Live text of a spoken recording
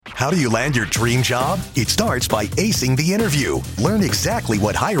How do you land your dream job? It starts by acing the interview. Learn exactly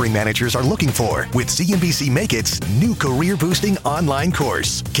what hiring managers are looking for with CNBC Make It's new career-boosting online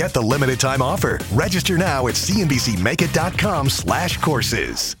course. Get the limited time offer. Register now at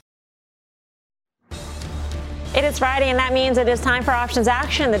cnbcmakeit.com/courses. It is Friday, and that means it is time for options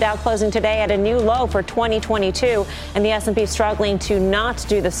action. The Dow closing today at a new low for 2022, and the S&P struggling to not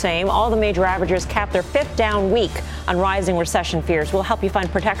do the same. All the major averages capped their fifth down week on rising recession fears. We'll help you find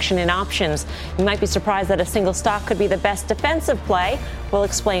protection in options. You might be surprised that a single stock could be the best defensive play. We'll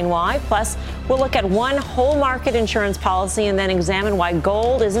explain why. Plus, we'll look at one whole market insurance policy and then examine why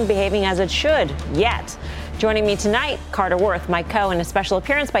gold isn't behaving as it should yet. Joining me tonight, Carter Worth, Mike Coe, and a special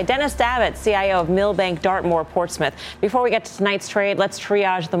appearance by Dennis Davitt, CIO of Millbank Dartmoor Portsmouth. Before we get to tonight's trade, let's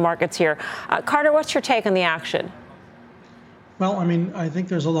triage the markets here. Carter, what's your take on the action? Well, I think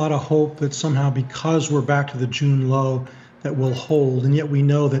there's a lot of hope that somehow because we're back to the June low that will hold, and yet we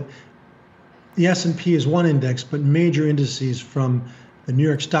know that the S&P is one index, but major indices from the New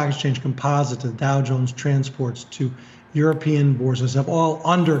York Stock Exchange Composite to Dow Jones Transports to European bourses have all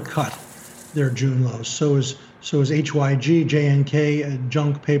undercut their June lows. So is HYG, JNK,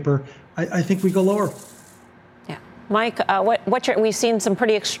 junk paper. I think we go lower. Yeah, Mike, we've seen some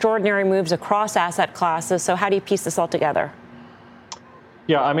pretty extraordinary moves across asset classes. So how do you piece this all together?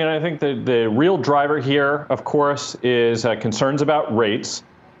 Yeah, I think the real driver here, of course, is concerns about rates.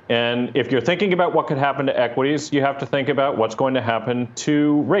 And if you're thinking about what could happen to equities, you have to think about what's going to happen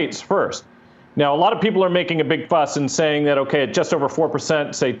to rates first. Now, a lot of people are making a big fuss and saying that, okay, at just over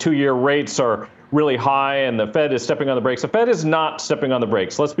 4%, say 2-year rates are really high and the Fed is stepping on the brakes. The Fed is not stepping on the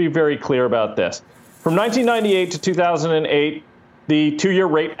brakes. Let's be very clear about this. From 1998 to 2008, the 2-year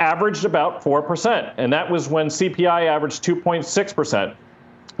rate averaged about 4%, and that was when CPI averaged 2.6%.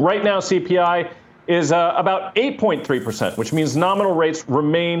 Right now, CPI is about 8.3%, which means nominal rates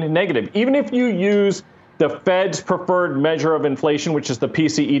remain negative. Even if you use the Fed's preferred measure of inflation, which is the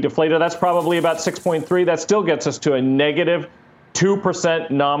PCE deflator, that's probably about 6.3. That still gets us to a negative 2%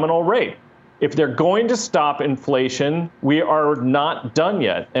 nominal rate. If they're going to stop inflation, we are not done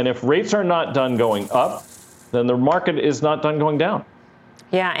yet. And if rates are not done going up, then the market is not done going down.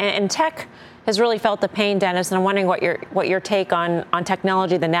 Yeah, and tech has really felt the pain, Dennis, and I'm wondering what your take on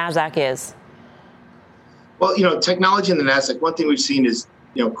technology, the NASDAQ is. Well, technology in the NASDAQ, one thing we've seen is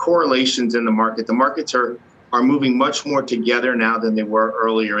correlations in the market. The markets are moving much more together now than they were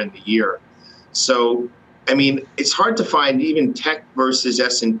earlier in the year. So, it's hard to find even tech versus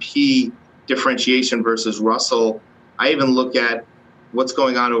S&P differentiation versus Russell. I even look at what's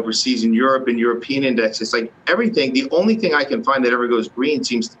going on overseas in Europe and European indexes. Like everything, the only thing I can find that ever goes green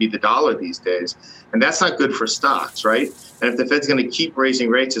seems to be the dollar these days. And that's not good for stocks, right? And if the Fed's going to keep raising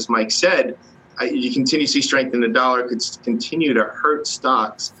rates, as Mike said, you continue to see strength in the dollar could continue to hurt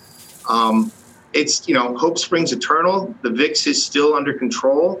stocks. It's, hope springs eternal. The VIX is still under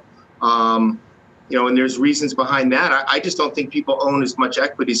control. And there's reasons behind that. I just don't think people own as much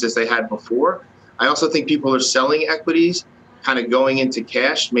equities as they had before. I also think people are selling equities, kind of going into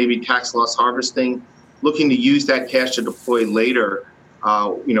cash, maybe tax loss harvesting, looking to use that cash to deploy later,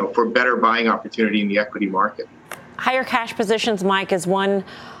 for better buying opportunity in the equity market. Higher cash positions, Mike, is one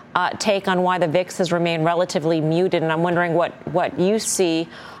take on why the VIX has remained relatively muted. And I'm wondering what you see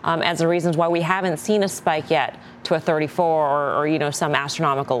as the reasons why we haven't seen a spike yet to a 34 or some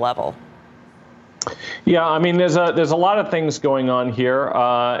astronomical level. Yeah, there's a lot of things going on here.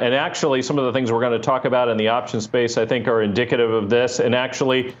 And actually, some of the things we're going to talk about in the option space, I think, are indicative of this. And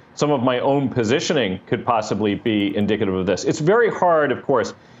actually, some of my own positioning could possibly be indicative of this. It's very hard, of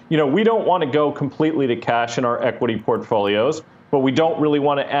course. We don't want to go completely to cash in our equity portfolios, but we don't really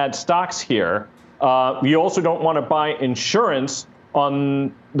want to add stocks here. We also don't want to buy insurance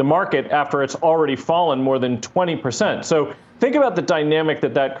on the market after it's already fallen more than 20%. So think about the dynamic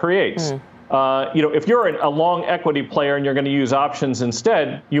that creates. If you're a long equity player and you're going to use options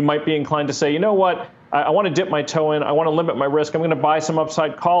instead, you might be inclined to say, you know what, I want to dip my toe in. I want to limit my risk. I'm going to buy some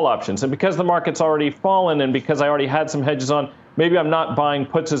upside call options. And because the market's already fallen and because I already had some hedges on, maybe I'm not buying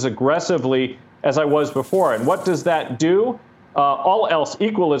puts as aggressively as I was before. And what does that do? All else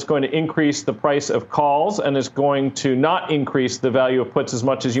equal is going to increase the price of calls and is going to not increase the value of puts as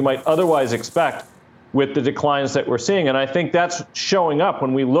much as you might otherwise expect with the declines that we're seeing. And I think that's showing up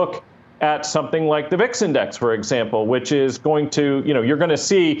when we look at something like the VIX index, for example, which is going to, you're going to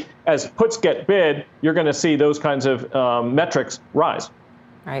see as puts get bid, you're going to see those kinds of metrics rise.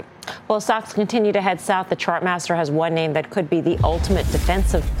 Right. Well, stocks continue to head south. The Chartmaster has one name that could be the ultimate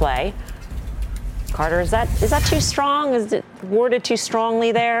defensive play. Carter, is that too strong? Is it worded too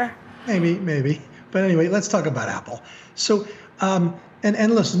strongly there? Maybe. But anyway, let's talk about Apple. So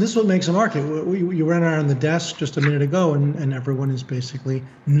And listen, this is what makes a market. You ran around the desk just a minute ago, and everyone is basically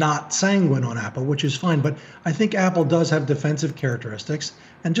not sanguine on Apple, which is fine. But I think Apple does have defensive characteristics.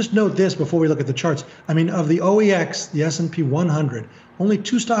 And just note this before we look at the charts. I mean, of the OEX, the S&P 100, only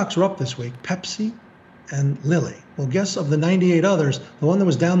 2 stocks were up this week, Pepsi and Lilly. Well, guess of the 98 others, the one that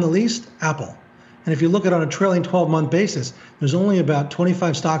was down the least, Apple. And if you look at it on a trailing 12-month basis, there's only about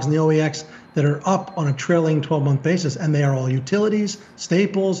 25 stocks in the OEX that are up on a trailing 12-month basis, and they are all utilities,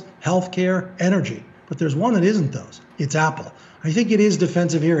 staples, healthcare, energy. But there's one that isn't those. It's Apple. I think it is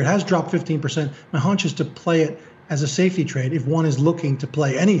defensive here. It has dropped 15%. My hunch is to play it as a safety trade if one is looking to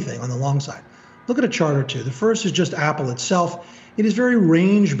play anything on the long side. Look at a chart or two. The first is just Apple itself. It is very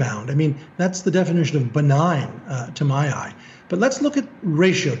range bound. I mean, that's the definition of benign to my eye. But let's look at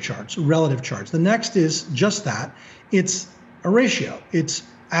ratio charts, relative charts. The next is just that. It's a ratio. It's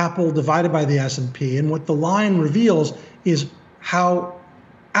Apple divided by the S&P. And what the line reveals is how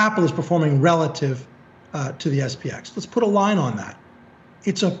Apple is performing relative to the SPX. Let's put a line on that.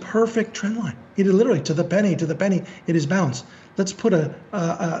 It's a perfect trend line. It is literally to the penny, it is bounced. Let's put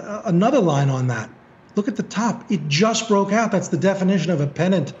another line on that. Look at the top. It just broke out. That's the definition of a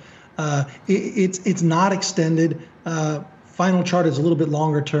pennant. It's not extended. Final chart is a little bit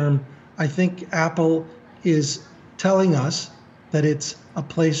longer term. I think Apple is telling us that it's a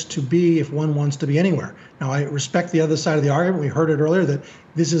place to be if one wants to be anywhere. Now, I respect the other side of the argument. We heard it earlier that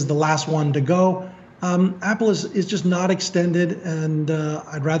this is the last one to go. Apple is just not extended, and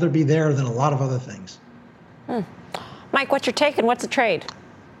I'd rather be there than a lot of other things. Mike, what's your take and what's the trade?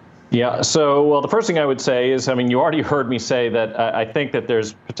 Yeah, so, well, the first thing I would say is, I mean, you already heard me say that I think that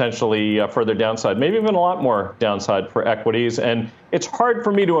there's potentially further downside, maybe even a lot more downside for equities. And it's hard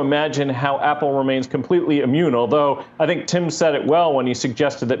for me to imagine how Apple remains completely immune, although I think Tim said it well when he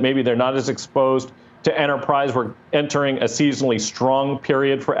suggested that maybe they're not as exposed to enterprise. We're entering a seasonally strong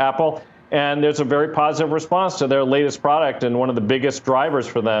period for Apple. And there's a very positive response to their latest product and one of the biggest drivers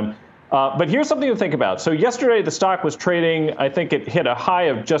for them. But here's something to think about. So yesterday, the stock was trading, I think it hit a high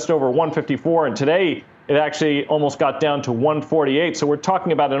of just over 154. And today, it actually almost got down to 148. So we're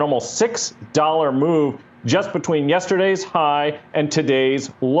talking about an almost $6 move just between yesterday's high and today's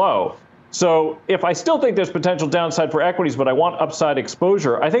low. So if I still think there's potential downside for equities, but I want upside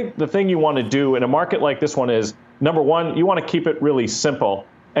exposure, I think the thing you want to do in a market like this one is, number one, you want to keep it really simple.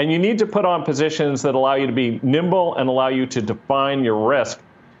 And you need to put on positions that allow you to be nimble and allow you to define your risk.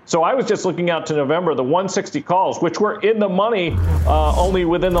 So I was just looking out to November, the 160 calls, which were in the money only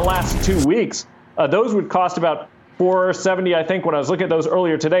within the last 2 weeks. Those would cost about $470, I think, when I was looking at those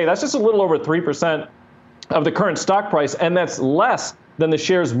earlier today. That's just a little over 3% of the current stock price, and that's less than the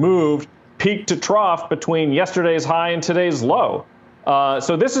shares moved peak to trough between yesterday's high and today's low.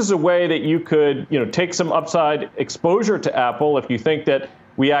 So this is a way that you could, take some upside exposure to Apple if you think that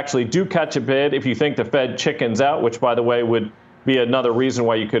we actually do catch a bid, if you think the Fed chickens out, which, by the way, would be another reason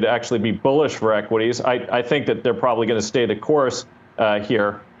why you could actually be bullish for equities. I think that they're probably going to stay the course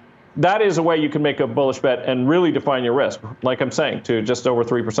here. That is a way you can make a bullish bet and really define your risk, like I'm saying, to just over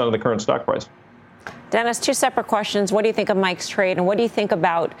 3% of the current stock price. Dennis, 2 separate questions. What do you think of Mike's trade, and what do you think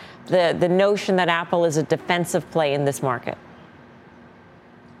about the notion that Apple is a defensive play in this market?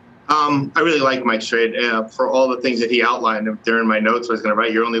 I really like Mike's trade for all the things that he outlined. During my notes, I was going to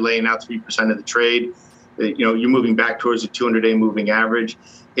write, you're only laying out 3% of the trade. You're moving back towards a 200-day moving average.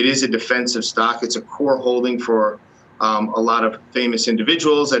 It is a defensive stock. It's a core holding for a lot of famous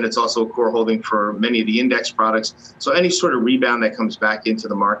individuals, and it's also a core holding for many of the index products. So any sort of rebound that comes back into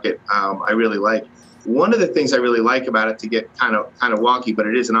the market, I really like. One of the things I really like about it, to get kind of wonky, but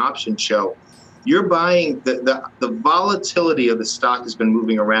it is an option show, you're buying the volatility of the stock has been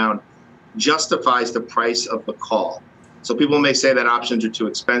moving around justifies the price of the call. So people may say that options are too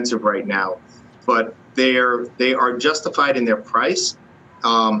expensive right now, but they are justified in their price.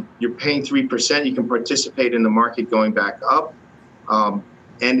 You're paying 3%. You can participate in the market going back up,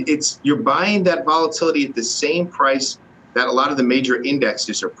 and you're buying that volatility at the same price that a lot of the major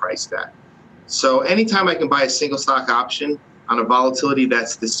indexes are priced at. So anytime I can buy a single stock option on a volatility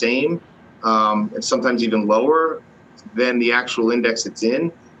that's the same, and sometimes even lower than the actual index it's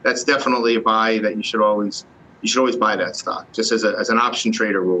in, that's definitely a buy that you should always buy that stock, just as an option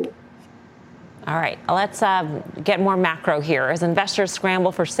trader rule. All right, let's get more macro here. As investors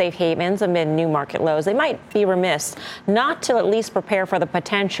scramble for safe havens amid new market lows, they might be remiss not to at least prepare for the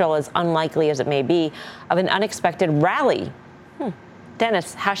potential, as unlikely as it may be, of an unexpected rally.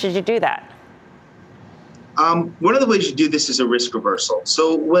 Dennis, how should you do that? One of the ways you do this is a risk reversal.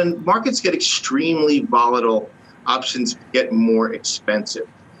 So when markets get extremely volatile, options get more expensive.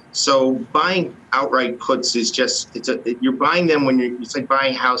 So buying outright puts is you're buying them when it's like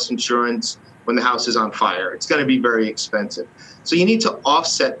buying house insurance when the house is on fire. It's going to be very expensive. So you need to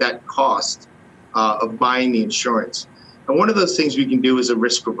offset that cost of buying the insurance. And one of those things we can do is a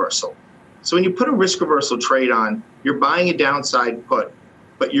risk reversal. So when you put a risk reversal trade on, you're buying a downside put,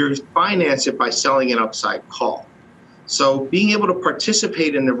 but you're finance it by selling an upside call. So being able to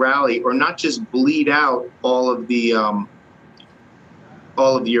participate in the rally or not just bleed out all of your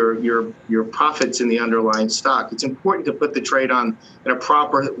profits in the underlying stock, it's important to put the trade on in a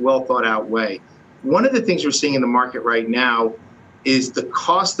proper, well thought out way. One of the things we're seeing in the market right now is the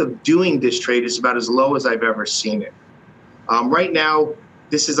cost of doing this trade is about as low as I've ever seen it. Right now,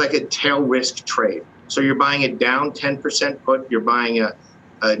 this is like a tail risk trade. So you're buying a down 10% put, you're buying a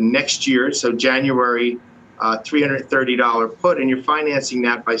next year, so January, $330 put, and you're financing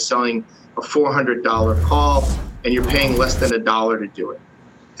that by selling a $400 call, and you're paying less than $1 to do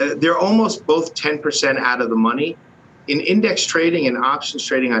it. They're almost both 10% out of the money. In index trading and options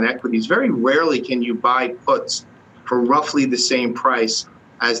trading on equities, very rarely can you buy puts for roughly the same price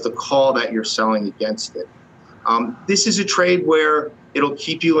as the call that you're selling against it. This is a trade where it'll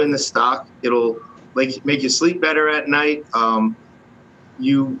keep you in the stock. It'll make you sleep better at night.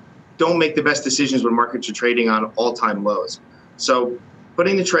 You don't make the best decisions when markets are trading on all-time lows. So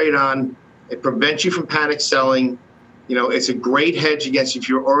putting the trade on, it prevents you from panic selling. You know, it's a great hedge against if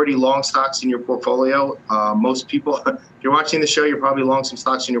you're already long stocks in your portfolio. Most people, if you're watching the show, you're probably long some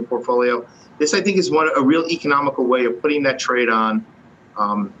stocks in your portfolio. This, I think, is a real economical way of putting that trade on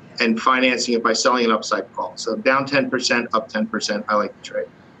and financing it by selling an upside call. So down 10%, up 10%. I like the trade.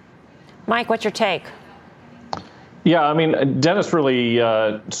 Mike, what's your take? Yeah, I mean, Dennis really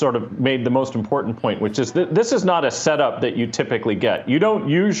sort of made the most important point, which is that this is not a setup that you typically get. You don't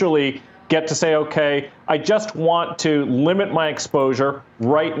usually get to say, okay, I just want to limit my exposure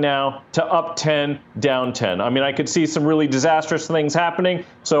right now to up 10, down 10. I mean, I could see some really disastrous things happening,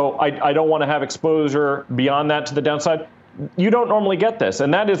 so I don't want to have exposure beyond that to the downside. You don't normally get this,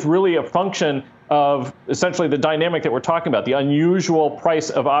 and that is really a function of essentially the dynamic that we're talking about, the unusual price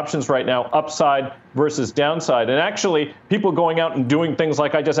of options right now, upside versus downside. And actually, people going out and doing things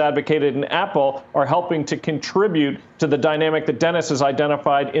like I just advocated in Apple are helping to contribute to the dynamic that Dennis has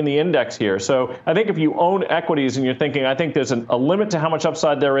identified in the index here. So I think if you own equities and you're thinking, I think there's a limit to how much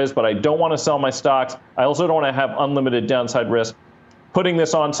upside there is, but I don't want to sell my stocks, I also don't want to have unlimited downside risk, putting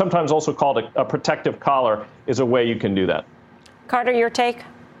this on, sometimes also called a protective collar, is a way you can do that. Carter, your take?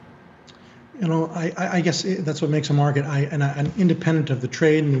 You know, I guess that's what makes a market, and independent of the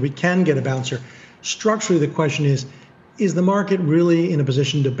trade, and we can get a bouncer. Structurally, the question is the market really in a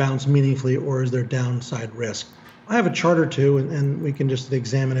position to bounce meaningfully, or is there downside risk? I have a chart or two, and we can just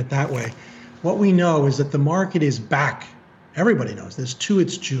examine it that way. What we know is that the market is back. Everybody knows this, to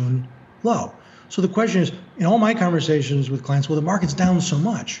its June low. So the question is, in all my conversations with clients, well, the market's down so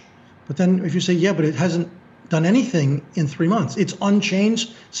much. But then if you say, yeah, but it hasn't done anything in 3 months. It's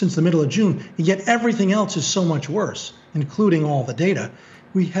unchanged since the middle of June, and yet everything else is so much worse, including all the data.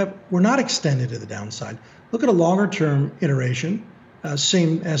 We're not extended to the downside. Look at a longer term iteration,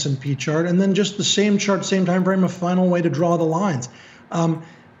 same S&P chart, and then just the same chart, same time frame, a final way to draw the lines.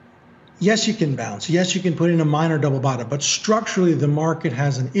 Yes, you can bounce. Yes, you can put in a minor double bottom, but structurally the market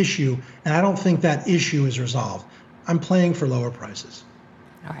has an issue, and I don't think that issue is resolved. I'm playing for lower prices.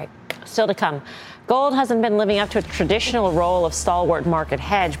 All right. Still to come. Gold hasn't been living up to its traditional role of stalwart market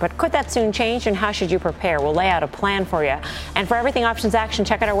hedge, but could that soon change, and how should you prepare? We'll lay out a plan for you. And for everything Options Action,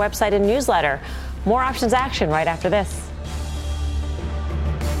 check out our website and newsletter. More Options Action right after this.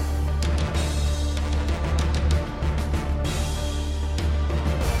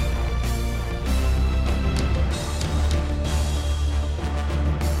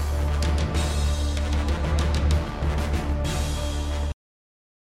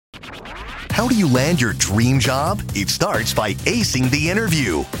 How do you land your dream job? It starts by acing the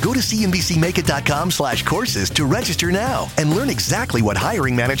interview. Go to cnbcmakeit.com/courses to register now and learn exactly what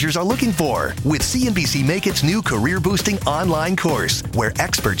hiring managers are looking for with CNBC Make It's new career boosting online course, where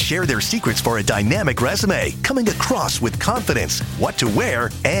experts share their secrets for a dynamic resume, coming across with confidence, what to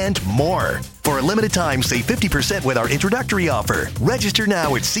wear, and more. For a limited time, save 50% with our introductory offer. Register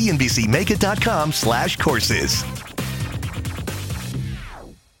now at cnbcmakeit.com/courses.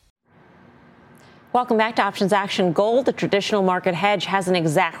 Welcome back to Options Action. Gold, the traditional market hedge, hasn't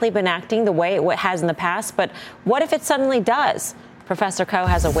exactly been acting the way it has in the past, but what if it suddenly does? Professor Coe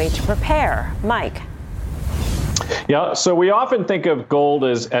has a way to prepare. Mike. Yeah, so we often think of gold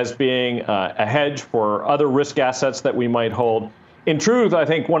as being a hedge for other risk assets that we might hold. In truth, I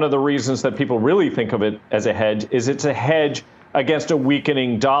think one of the reasons that people really think of it as a hedge is it's a hedge against a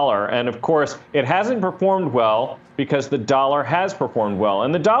weakening dollar. And of course, it hasn't performed well because the dollar has performed well.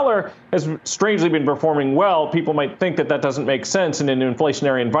 And the dollar has strangely been performing well. People might think that that doesn't make sense in an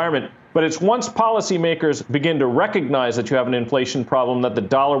inflationary environment. But it's once policymakers begin to recognize that you have an inflation problem that the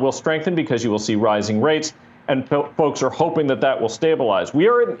dollar will strengthen because you will see rising rates. And folks are hoping that that will stabilize. We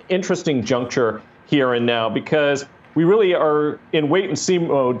are at an interesting juncture here and now because we really are in wait and see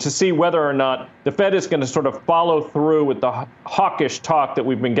mode to see whether or not the Fed is going to sort of follow through with the hawkish talk that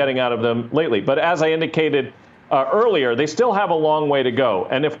we've been getting out of them lately. But as I indicated earlier, they still have a long way to go.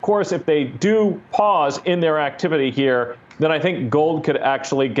 And of course, if they do pause in their activity here, then I think gold could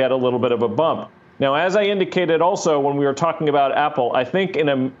actually get a little bit of a bump. Now, as I indicated also when we were talking about Apple, I think in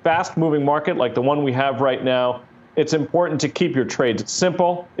a fast-moving market like the one we have right now, it's important to keep your trades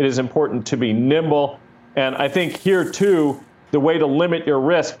simple. It is important to be nimble. And I think here, too, the way to limit your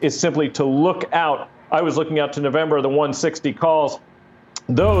risk is simply to look out. I was looking out to November, the 160 calls.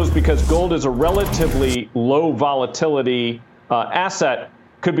 Those, because gold is a relatively low volatility asset,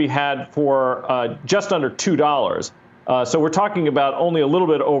 could be had for just under $2. So we're talking about only a little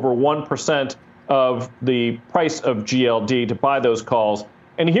bit over 1% of the price of GLD to buy those calls.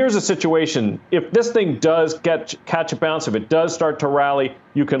 And here's a situation. If this thing does catch a bounce, if it does start to rally,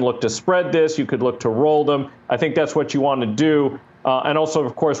 you can look to spread this. You could look to roll them. I think that's what you want to do. And also,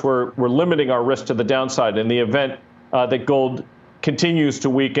 of course, we're limiting our risk to the downside in the event that gold continues to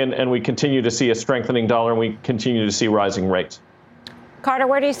weaken and we continue to see a strengthening dollar and we continue to see rising rates. Carter,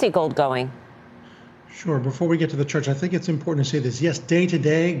 where do you see gold going? Sure. Before we get to the charts, I think it's important to say this. Yes, day to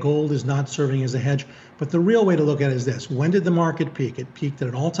day, gold is not serving as a hedge. But the real way to look at it is this. When did the market peak? It peaked at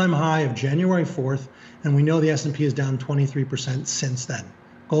an all-time high of January 4th, and we know the S&P is down 23% since then.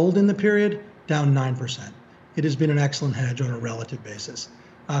 Gold in the period, down 9%. It has been an excellent hedge on a relative basis.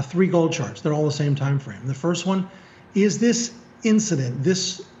 3 gold charts. They're all the same time frame. The first one is this incident,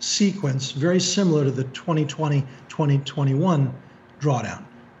 this sequence, very similar to the 2020-2021 drawdown.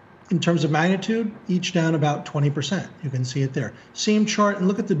 In terms of magnitude, each down about 20%. You can see it there. Same chart, and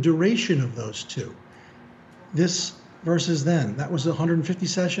look at the duration of those two. This versus then. That was 150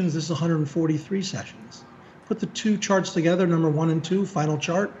 sessions. This is 143 sessions. Put the two charts together, number 1 and 2, final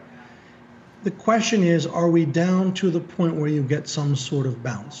chart. The question is, are we down to the point where you get some sort of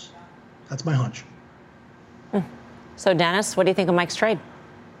bounce? That's my hunch. So, Dennis, what do you think of Mike's trade?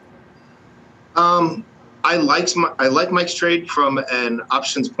 I like Mike's trade from an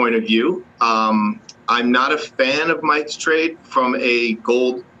options point of view. I'm not a fan of Mike's trade from a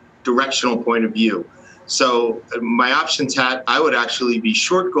gold directional point of view. So my options hat, I would actually be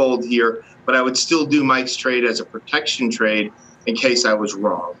short gold here, but I would still do Mike's trade as a protection trade in case I was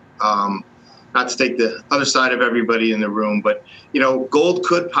wrong. Not to take the other side of everybody in the room, but gold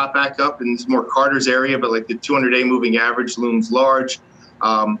could pop back up in more Carter's area, but like the 200-day moving average looms large.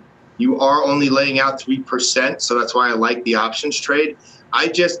 You are only laying out 3%, so that's why I like the options trade.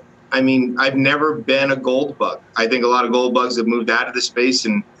 I've never been a gold bug. I think a lot of gold bugs have moved out of the space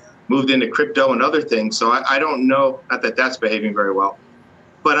and moved into crypto and other things. So I don't know, not that that's behaving very well.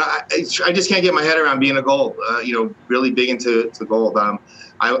 But I just can't get my head around being a gold, really big into gold.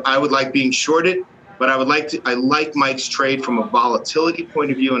 I would like being shorted, but I like Mike's trade from a volatility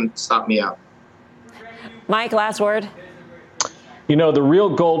point of view and stop me out. Mike, last word. The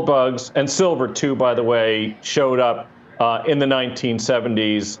real gold bugs, and silver too, by the way, showed up in the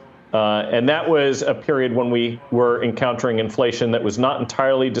 1970s. And that was a period when we were encountering inflation that was not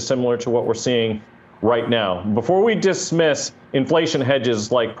entirely dissimilar to what we're seeing right now. Before we dismiss inflation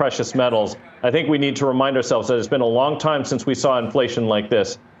hedges like precious metals, I think we need to remind ourselves that it's been a long time since we saw inflation like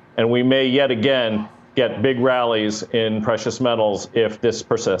this. And we may yet again get big rallies in precious metals if this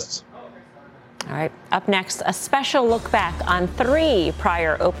persists. All right, up next, a special look back on 3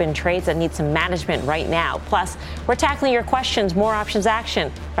 prior open trades that need some management right now. Plus, we're tackling your questions, more options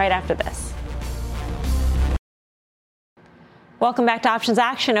action, right after this. Welcome back to Options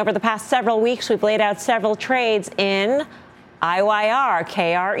Action. Over the past several weeks, we've laid out several trades in IYR,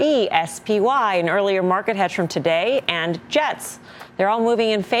 KRE, SPY, an earlier market hedge from today, and JETS. They're all moving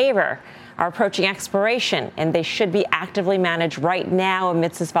in favor, are approaching expiration, and they should be actively managed right now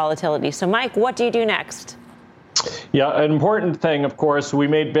amidst this volatility. So, Mike, what do you do next? Yeah, an important thing, of course, we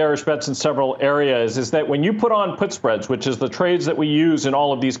made bearish bets in several areas, is that when you put on put spreads, which is the trades that we use in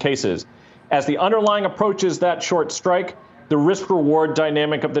all of these cases, as the underlying approaches that short strike, the risk-reward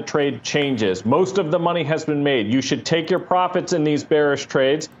dynamic of the trade changes. Most of the money has been made. You should take your profits in these bearish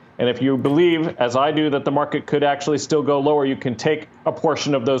trades. And if you believe, as I do, that the market could actually still go lower, you can take a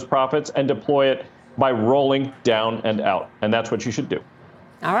portion of those profits and deploy it by rolling down and out. And that's what you should do.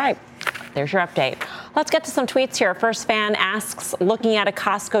 All right. There's your update. Let's get to some tweets here. First fan asks, looking at a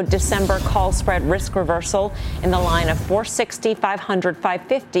Costco December call spread risk reversal in the line of 460, 500,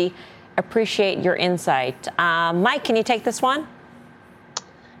 550. Appreciate your insight. Mike, can you take this one?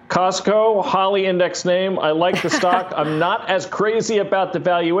 Costco, Holly index name. I like the stock. I'm not as crazy about the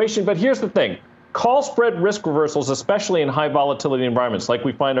valuation, but here's the thing. Call spread risk reversals, especially in high volatility environments like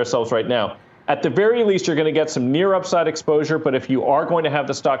we find ourselves right now, at the very least, you're going to get some near upside exposure. But if you are going to have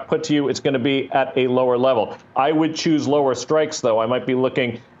the stock put to you, it's going to be at a lower level. I would choose lower strikes, though. I might be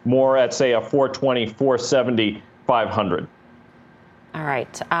looking more at, say, a 420, 470, 500. All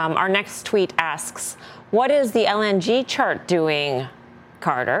right. Our next tweet asks, what is the LNG chart doing,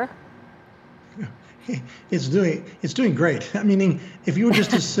 Carter? It's doing great. Meaning, if you were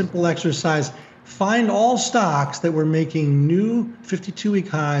just a simple exercise, find all stocks that were making new 52-week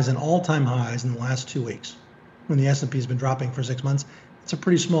highs and all-time highs in the last 2 weeks, when the S&P has been dropping for 6 months. It's a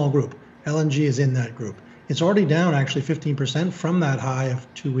pretty small group. LNG is in that group. It's already down actually 15% from that high of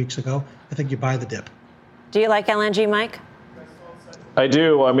 2 weeks ago. I think you buy the dip. Do you like LNG, Mike? I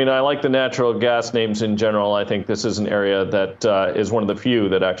do. I mean, I like the natural gas names in general. I think this is an area that is one of the few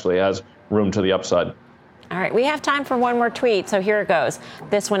that actually has room to the upside. All right, we have time for one more tweet, so here it goes.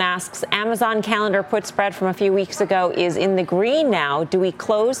 This one asks, Amazon calendar put spread from a few weeks ago is in the green now. Do we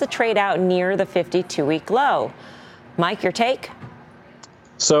close the trade out near the 52-week low? Mike, your take?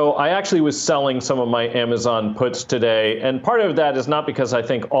 So I actually was selling some of my Amazon puts today, and part of that is not because I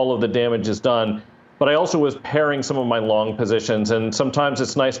think all of the damage is done, but I also was pairing some of my long positions, and sometimes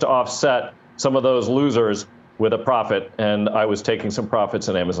it's nice to offset some of those losers with a profit, and I was taking some profits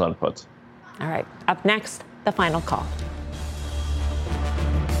in Amazon puts. All right. Up next, the final call.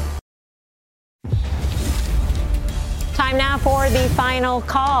 Time now for the final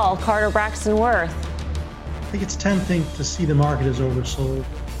call. Carter Braxton Worth. I think it's tempting to see the market as oversold,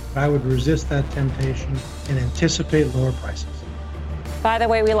 but I would resist that temptation and anticipate lower prices. By the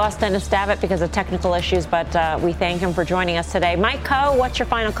way, we lost Dennis Davitt because of technical issues, but we thank him for joining us today. Mike Coe, what's your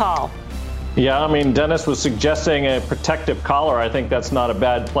final call? Yeah, I mean, Dennis was suggesting a protective collar. I think that's not a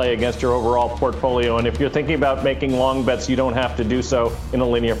bad play against your overall portfolio. And if you're thinking about making long bets, you don't have to do so in a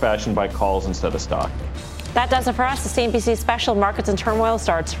linear fashion by calls instead of stock. That does it for us. The CNBC Special Markets and Turmoil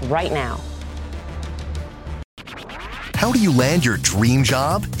starts right now. How do you land your dream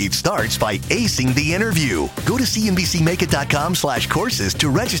job? It starts by acing the interview. Go to cnbcmakeit.com/courses to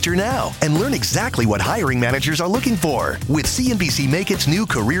register now and learn exactly what hiring managers are looking for with CNBC Make It's new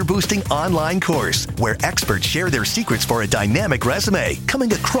career-boosting online course, where experts share their secrets for a dynamic resume,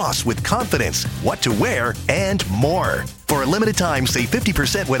 coming across with confidence, what to wear, and more. For a limited time, save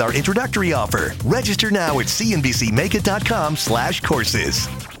 50% with our introductory offer. Register now at cnbcmakeit.com/courses.